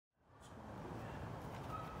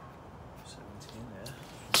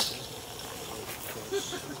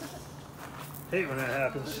Hate when that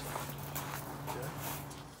happens.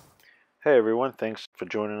 Hey everyone, thanks for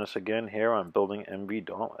joining us again here on Building MV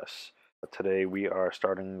Dauntless. Today we are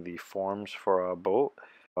starting the forms for our boat.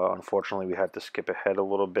 Unfortunately, we had to skip ahead a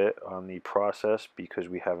little bit on the process because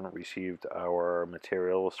we haven't received our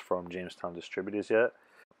materials from Jamestown Distributors yet.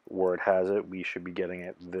 Word has it we should be getting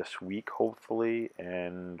it this week hopefully,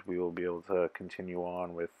 and we will be able to continue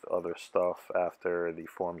on with other stuff after the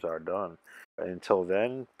forms are done. Until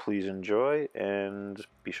then, please enjoy and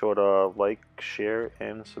be sure to like, share,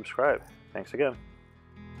 and subscribe. Thanks again.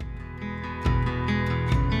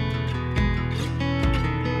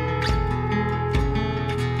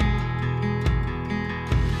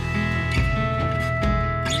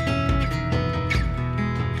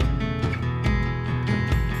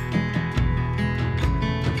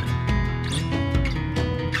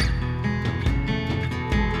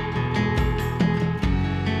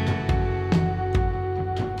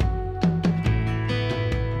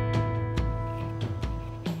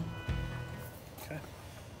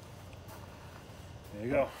 There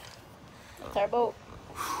you go. It's our boat.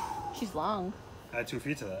 She's long. Add 2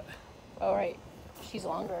 feet to that. Oh, right. She's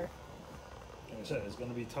longer. Like I said, it's going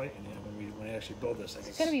to be tight in here when we actually build this thing.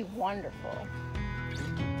 It's going to be wonderful.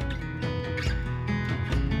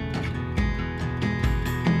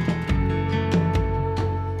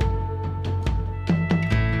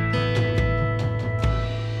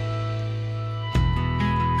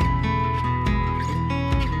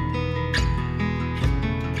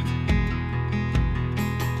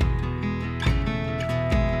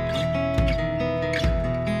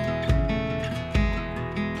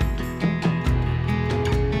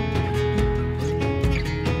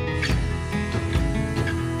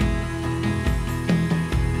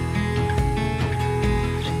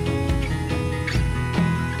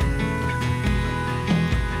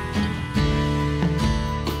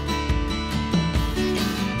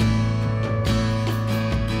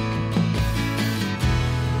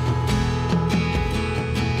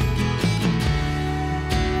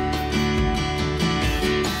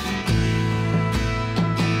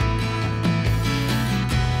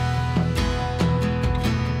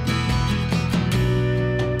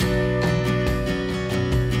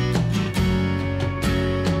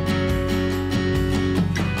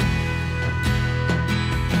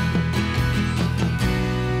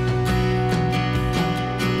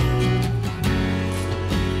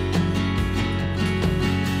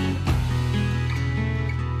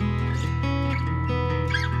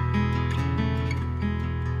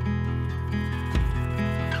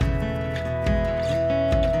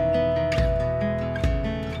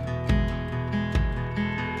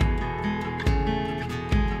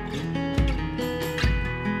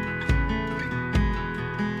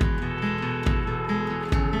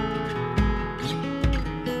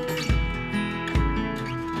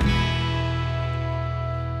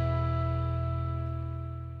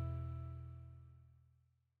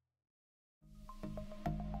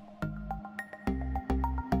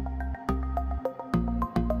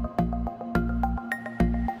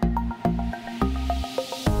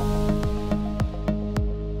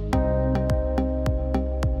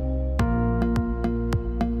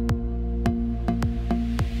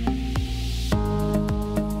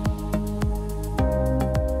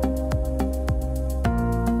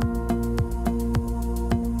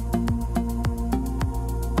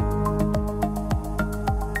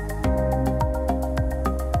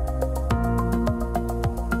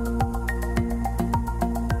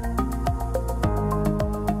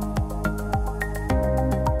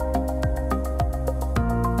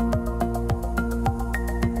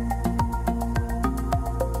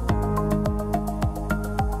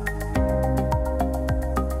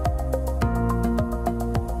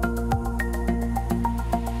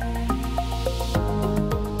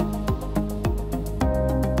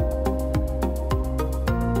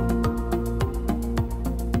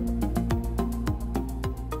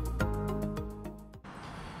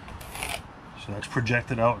 So that's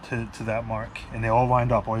projected out to that mark, and they all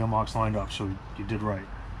lined up, all your marks lined up, so you did right.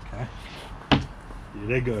 Okay? You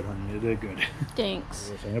did good, honey, you did good. Thanks.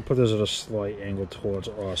 So I'm going to put this at a slight angle towards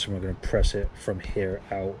us, and we're going to press it from here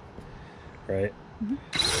out, right? Mm-hmm.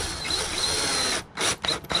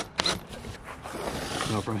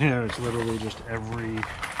 Now from here, it's literally just every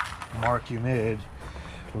mark you made,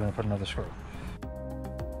 we're going to put another screw.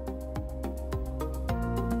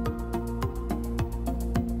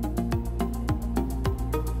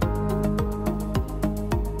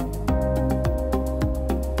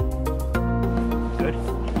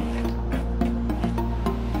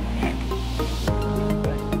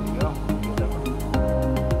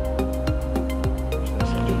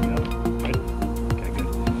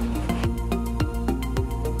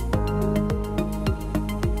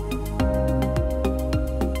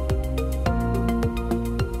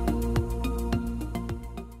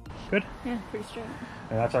 Good? Yeah, pretty straight.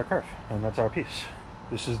 And that's our curve, and that's our piece.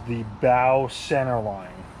 This is the bow center line.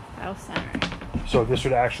 Bow center. So this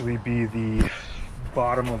would actually be the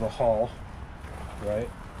bottom of the hull, right?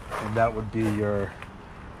 And that would be your,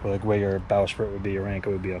 like where your bowsprit would be, your anchor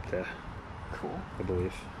would be up there. Cool. I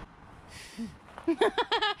believe.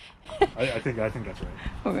 I think that's right.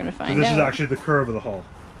 We're gonna So find out. this is actually the curve of the hull.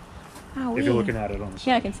 Oh, If you're looking at it on the side.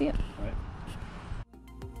 Yeah, I can see it. Right.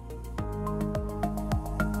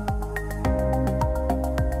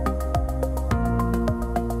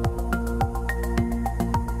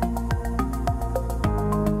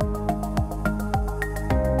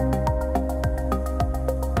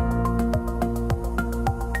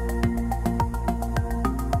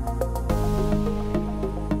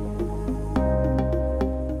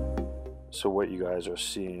 So what you guys are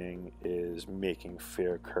seeing is making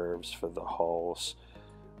fair curves for the hulls.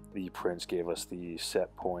 The prints gave us the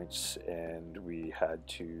set points and we had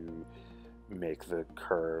to make the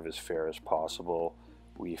curve as fair as possible.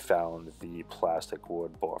 We found the plastic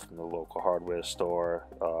wood bought from the local hardware store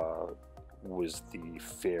was the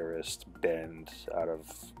fairest bend out of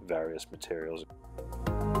various materials.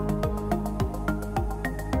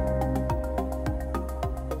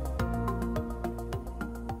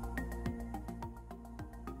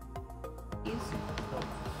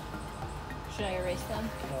 Should I erase them?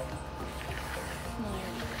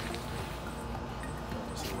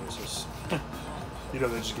 You know,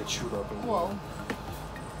 they just get chewed up. Whoa.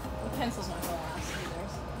 The pencil's not gonna last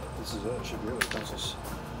either. This is it. It should be it with pencils.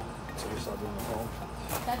 So we start doing the foam.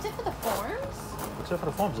 That's it for the forms? That's it for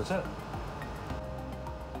the forms. That's it.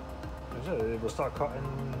 That's it. We'll start cutting.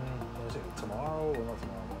 What is it? Tomorrow? Well, not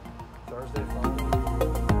tomorrow. But Thursday. Friday.